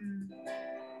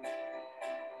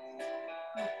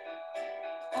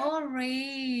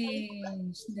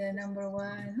 Orange, the number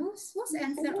 1. Who's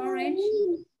answer orange?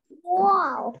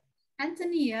 Wow.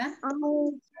 Anthony, yeah?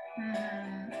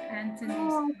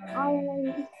 Anthony's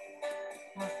orange.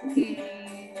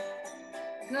 Okay,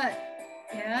 good.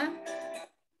 Yeah.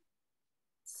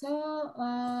 So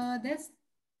that's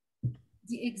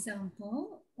the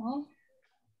example of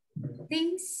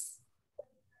things,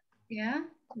 yeah,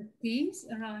 the things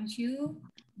around you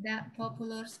that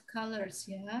popular colors,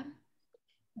 yeah,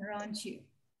 around you.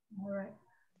 All right.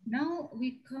 Now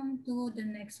we come to the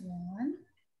next one.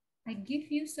 I give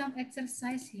you some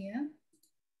exercise here.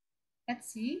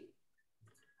 Let's see.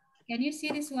 Can you see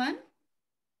this one?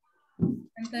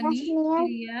 Anthony,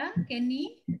 Syria,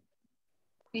 Kenny,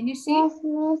 can you see? Yes,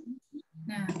 miss.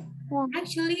 Now, Yeah.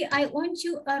 actually, I want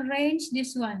you arrange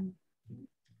this one.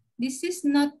 This is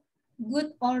not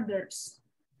good orders,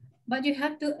 but you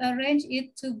have to arrange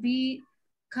it to be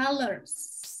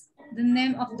colors, the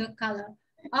name of the color.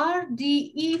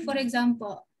 RDE, for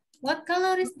example. What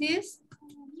color is this?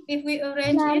 If we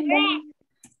arrange it,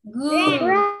 good.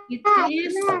 It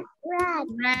is Red.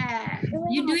 red.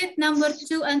 You do it number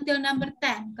 2 until number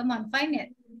 10. Come on, find it.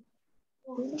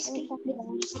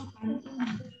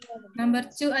 Number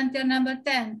 2 until number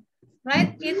 10.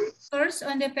 Write it first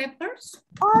on the papers.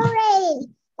 Orange.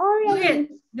 Do it. Orange.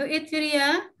 Do it,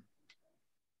 Firia.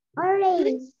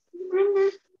 Orange. Mana?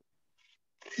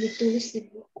 Ditulis di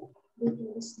buku.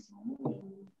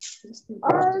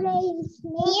 Orange.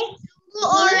 Miss. 2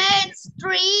 orange,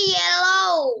 3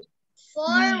 yellow,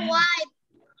 4 white,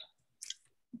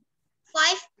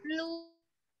 5 blue.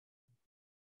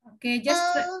 Okay, just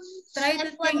try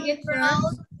to think it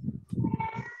first.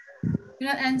 Do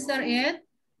not answer it.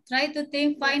 Try to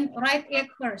think, write it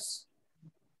first.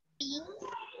 Pink,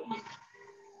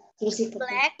 Terus itu.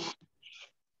 black,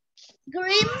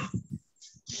 green,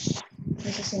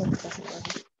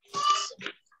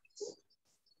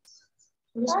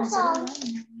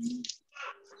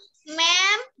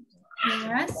 ma'am.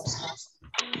 Yes.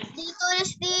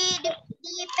 Ditulis di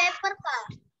paper, Kak.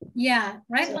 Yeah,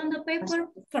 write on the paper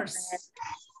first.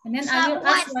 And then I will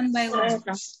ask one by one.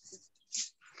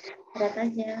 Berat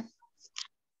aja.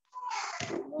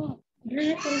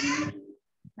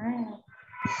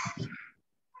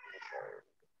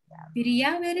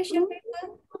 Firia, where is your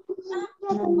paper?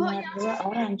 Nomor 2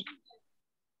 orange.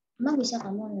 Emang bisa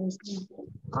kamu nulisnya?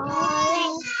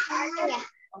 Orange. Mana ya?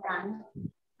 Orang.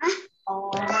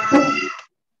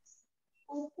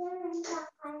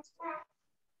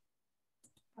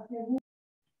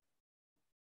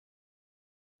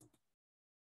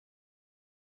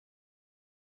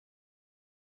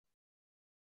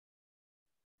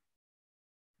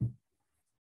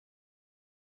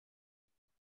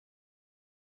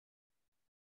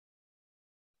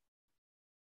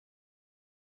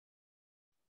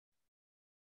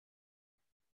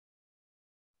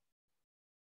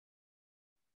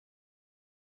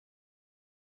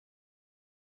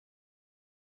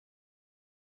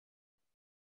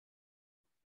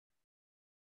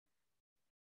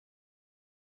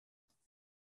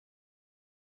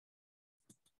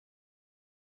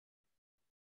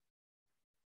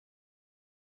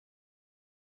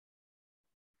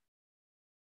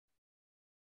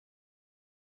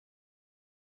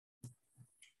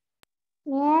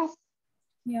 Yes.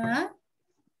 Ya.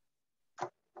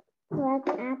 Buat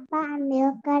apa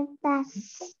ambil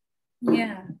kertas?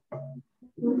 Ya.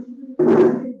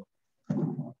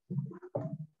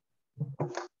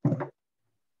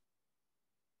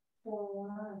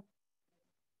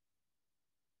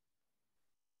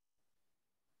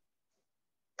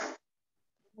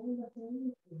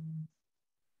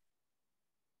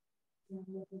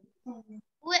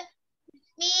 Wait,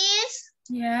 Miss,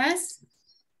 Yes.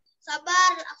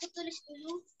 sabar, aku tulis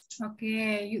dulu.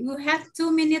 Okay, you have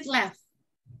 2 minutes left.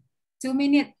 2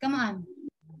 minutes, come on.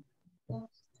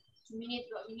 2 menit,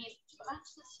 2 menit.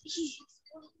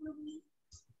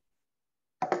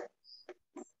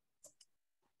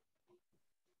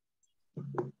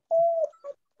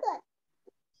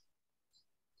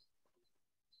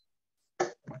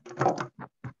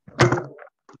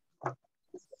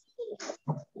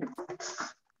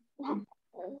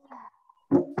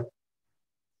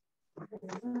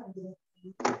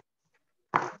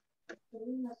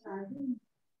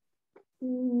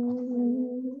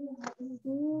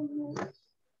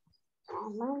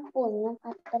 Emang punya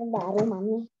karakter baru,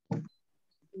 Mami.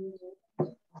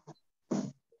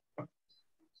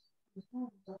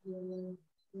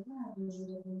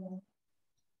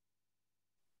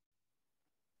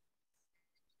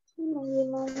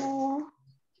 Gimana ya?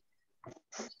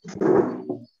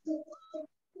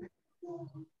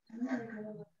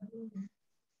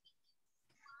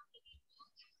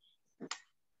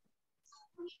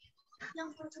 Yang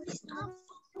tertulis apa?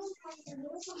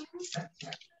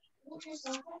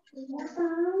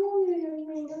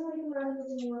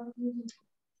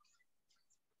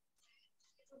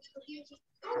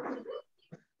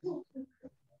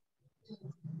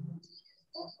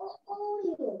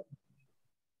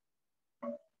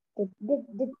 Okay,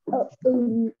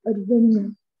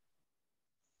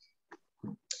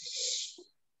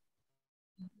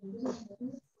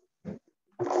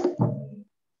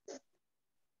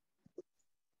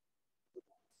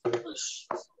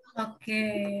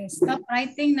 stop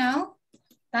writing now.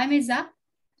 Time is up.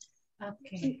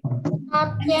 Okay.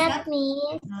 Not yet,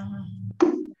 Miss.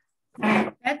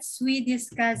 Let's we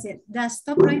discuss it. Just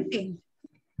stop writing.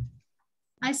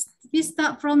 We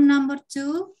start from number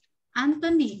 2,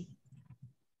 Anthony.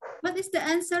 What is the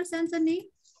answer,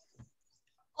 Anthony?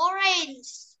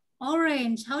 Orange.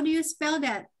 Orange. How do you spell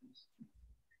that?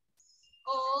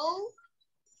 O-R-A-N-G-A.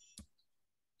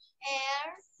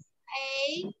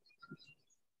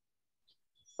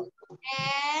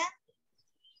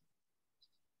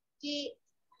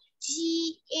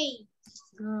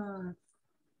 Good.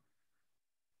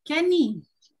 Kenny.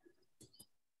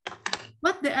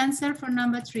 What the answer for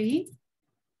number 3?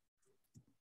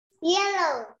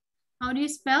 Yellow. How do you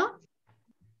spell?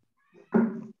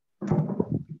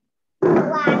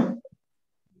 Y.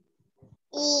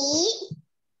 E.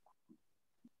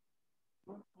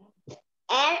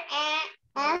 L.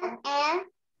 L. L.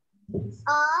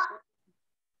 O.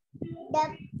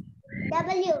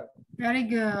 W. Very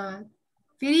good.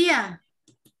 Firia.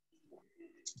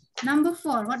 Number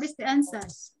 4. What is the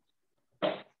answers?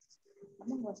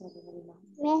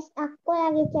 Miss, aku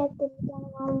lagi catat yang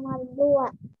nomor 2.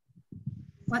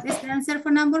 What is the answer for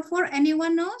number 4?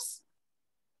 Anyone knows?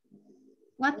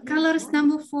 What color is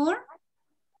number 4?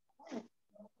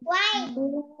 White.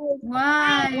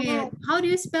 White. How do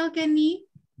you spell, Kenny?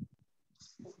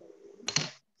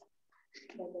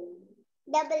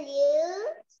 W.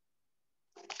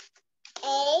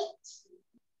 H.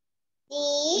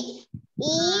 D.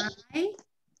 E.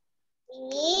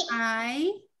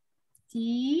 I, T,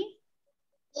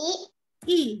 E.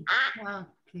 E.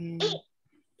 Okay.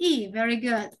 E, very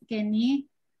good, Kenny.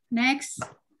 Next,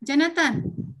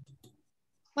 Jonathan.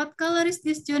 What color is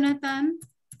this, Jonathan?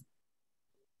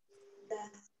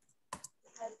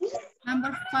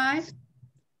 Number 5.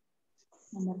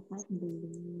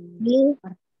 Blue.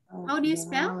 How do you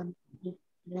spell?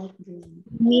 E,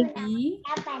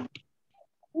 Kapan?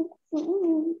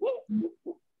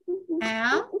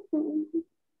 L,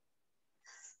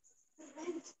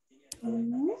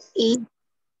 E.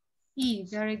 E,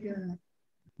 very good.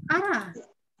 Ara,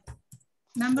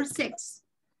 number 6. H.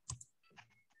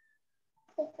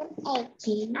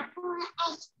 Aku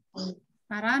H.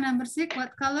 Ara, number 6,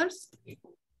 what colors?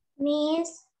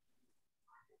 Miss.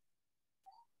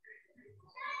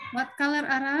 What color,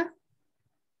 Ara?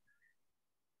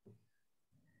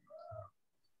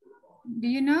 Do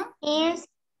you know? Miss.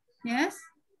 Yes?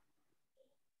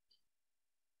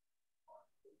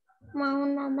 Mau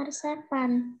nomor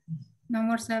 7.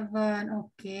 Number 7,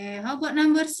 okay. How about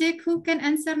number 6? Who can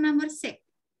answer number 6?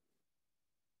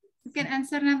 Who can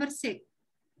answer number 6?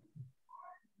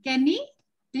 Kenny,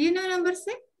 do you know number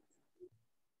 6?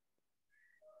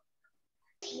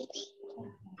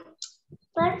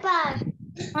 Purple.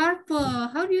 Purple.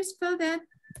 How do you spell that?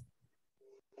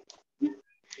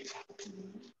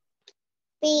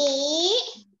 P.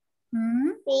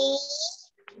 P.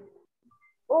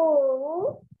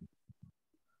 U.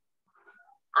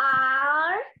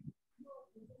 R.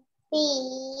 P.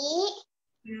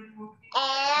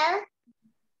 L.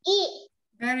 E.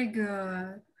 Very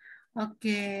good.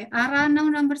 Okay. Ara, now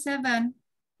number 7.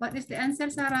 What is the answer,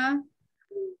 Sarah?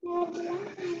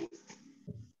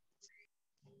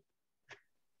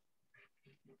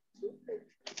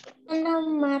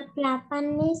 Nomor 8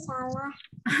 nih salah.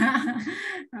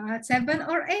 7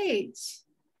 or 8?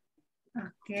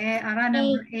 Okay, Ara,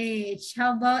 number 8.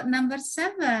 How about number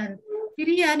 7?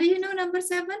 Firia, do you know number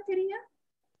 7, Firia?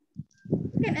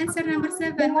 You can answer number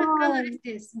 7. What color is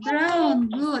this? Brown.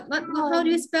 Good. How do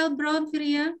you spell brown,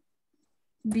 Firia?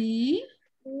 B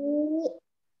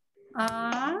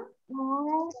R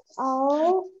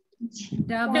O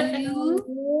W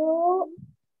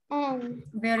N.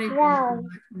 Very Brown.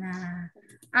 good. Nah,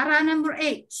 Ara, number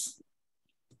 8.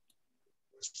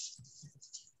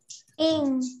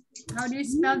 Ink. How do you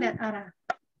spell that, Ara?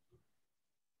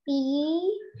 P.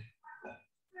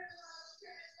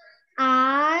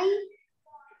 I.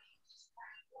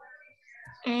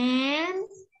 N.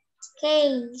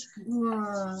 K.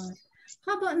 Good.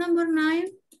 How about number 9?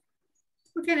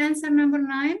 Who can answer number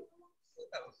 9?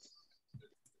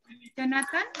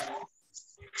 Jonathan?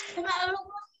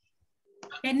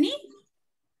 Penny?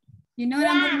 You know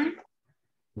number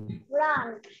 9?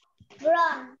 Brown.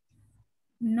 Brown.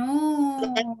 No.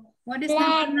 What is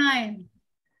Black. number 9?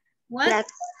 What? Black.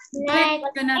 Black,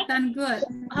 Jonathan. Good.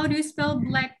 How do you spell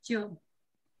black, Joe?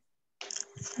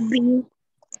 B.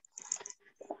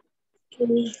 L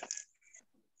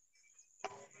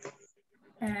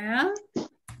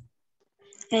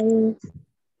N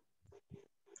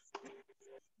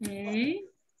A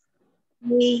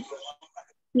B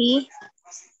B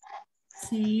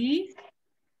C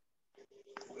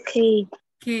K.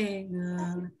 K.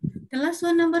 Good. The last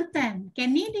one, number 10.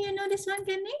 Kenny, do you know this one,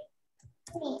 Kenny?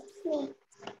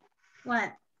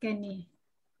 What, Kenny?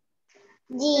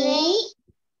 G.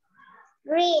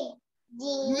 Green.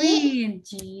 G. Green.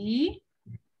 G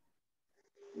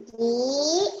G.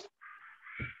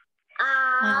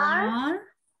 R. R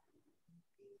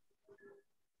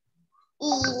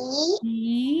E.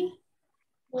 E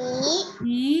E.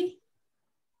 E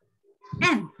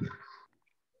N.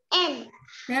 N.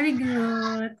 Very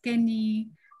good, Kenny.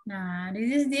 Now,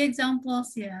 this is the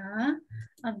examples, yeah,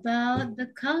 about the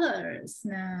colors.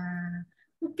 Now,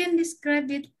 who can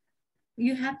describe it?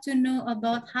 You have to know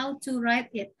about how to write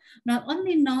it. Not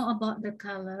only know about the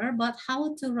color, but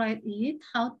how to write it,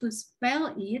 how to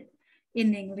spell it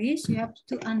in English. You have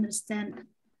to understand,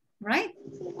 right?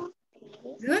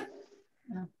 Good?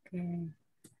 Okay.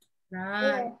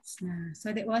 Right. Now,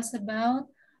 so that was about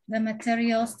the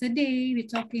materials today.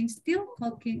 We're still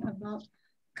talking about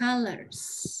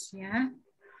colors. Yeah.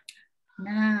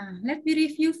 Now, let me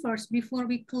review first before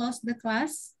we close the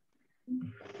class.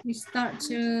 We start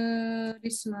to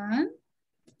this one.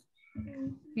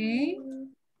 Okay.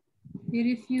 We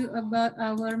review about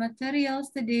our materials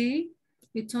today.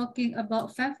 We're talking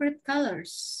about favorite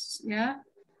colors. Yeah.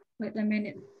 Wait a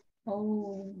minute.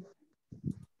 Oh.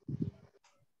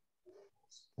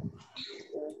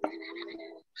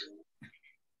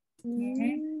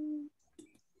 Okay.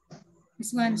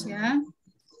 This one's, yeah.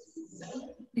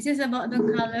 This is about the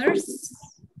colors.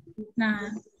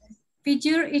 Now,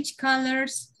 figure each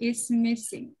colors is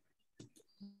missing.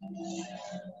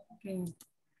 Okay.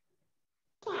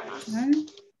 One.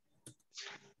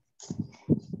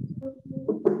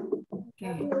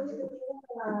 Okay.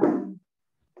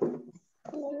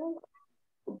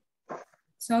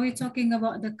 So we're talking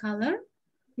about the color.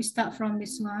 We start from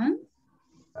this one.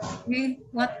 Okay.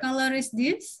 What color is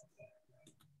this?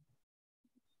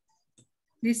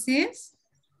 This is?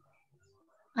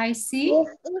 I see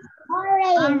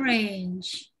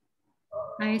orange.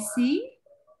 I see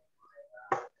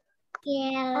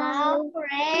Yellow,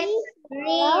 red,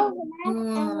 green.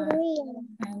 good.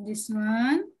 And this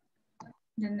one,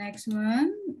 the next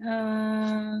one,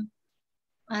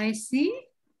 I see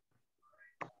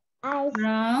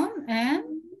brown and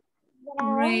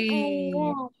red.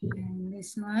 And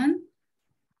this one,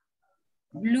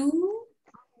 blue.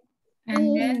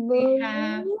 And then we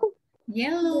have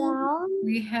yellow.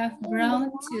 We have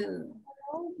brown too.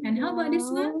 And how about this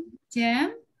one?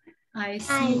 Jam. I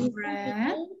see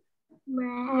red,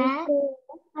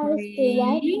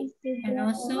 green, and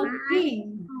also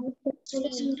pink.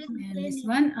 And this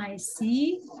one, I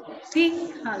see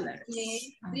pink colors.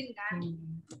 Okay.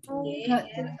 Good.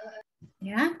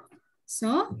 Yeah.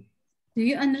 So, do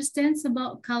you understand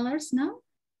about colors now?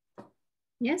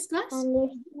 Yes, class?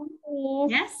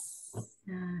 Yes.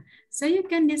 So you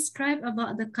can describe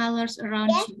about the colors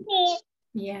around you.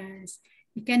 Yes.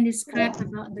 You can describe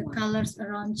about the colors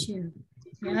around you.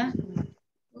 Yeah.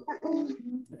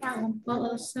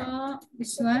 Example also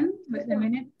this one. Wait a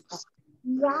minute.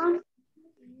 Nah.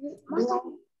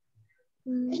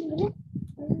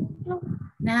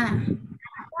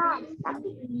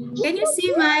 Can you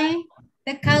see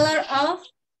the color of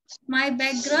my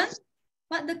background?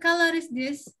 What the color is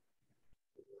this?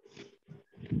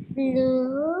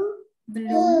 Blue.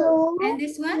 Blue. And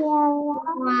this one?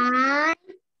 White.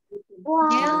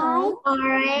 Yellow.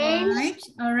 Orange.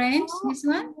 Orange. This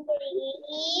one?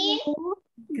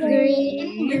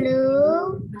 Green.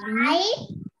 Blue. White.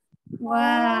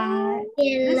 White.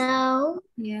 Yellow.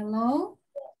 Yellow.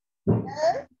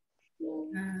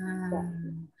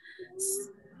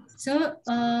 So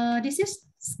this is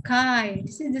sky.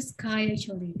 This is the sky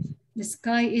actually. The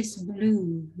sky is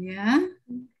blue. Yeah.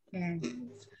 Okay.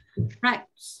 Right.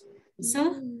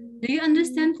 So do you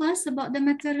understand, class, about the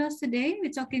materials today?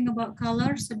 We're talking about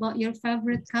colors, about your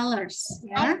favorite colors.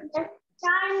 Yeah.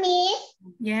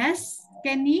 Yes,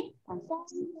 Kenny?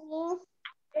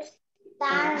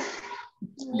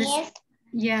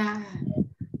 Yeah.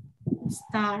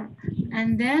 Star.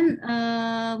 And then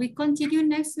we continue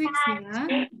next week.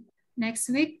 Yeah. Next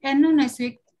week, and no, next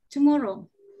week, tomorrow.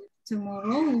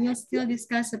 Tomorrow we will still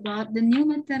discuss about the new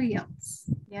materials.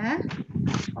 Yeah.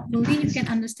 Hopefully you can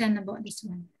understand about this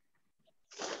one.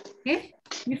 Okay.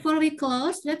 Before we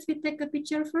close, let's take a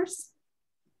picture first.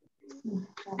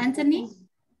 Anthony.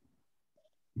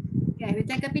 Okay, we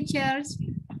take a picture.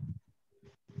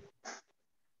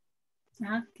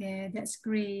 Okay, that's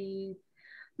great.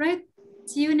 Right.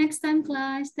 See you next time,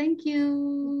 class. Thank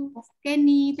you.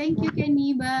 Kenny. Thank you,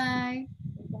 Kenny. Bye.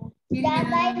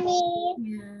 Bye-bye, Miss.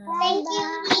 Yeah. Thank you,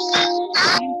 Miss.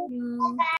 Thank you.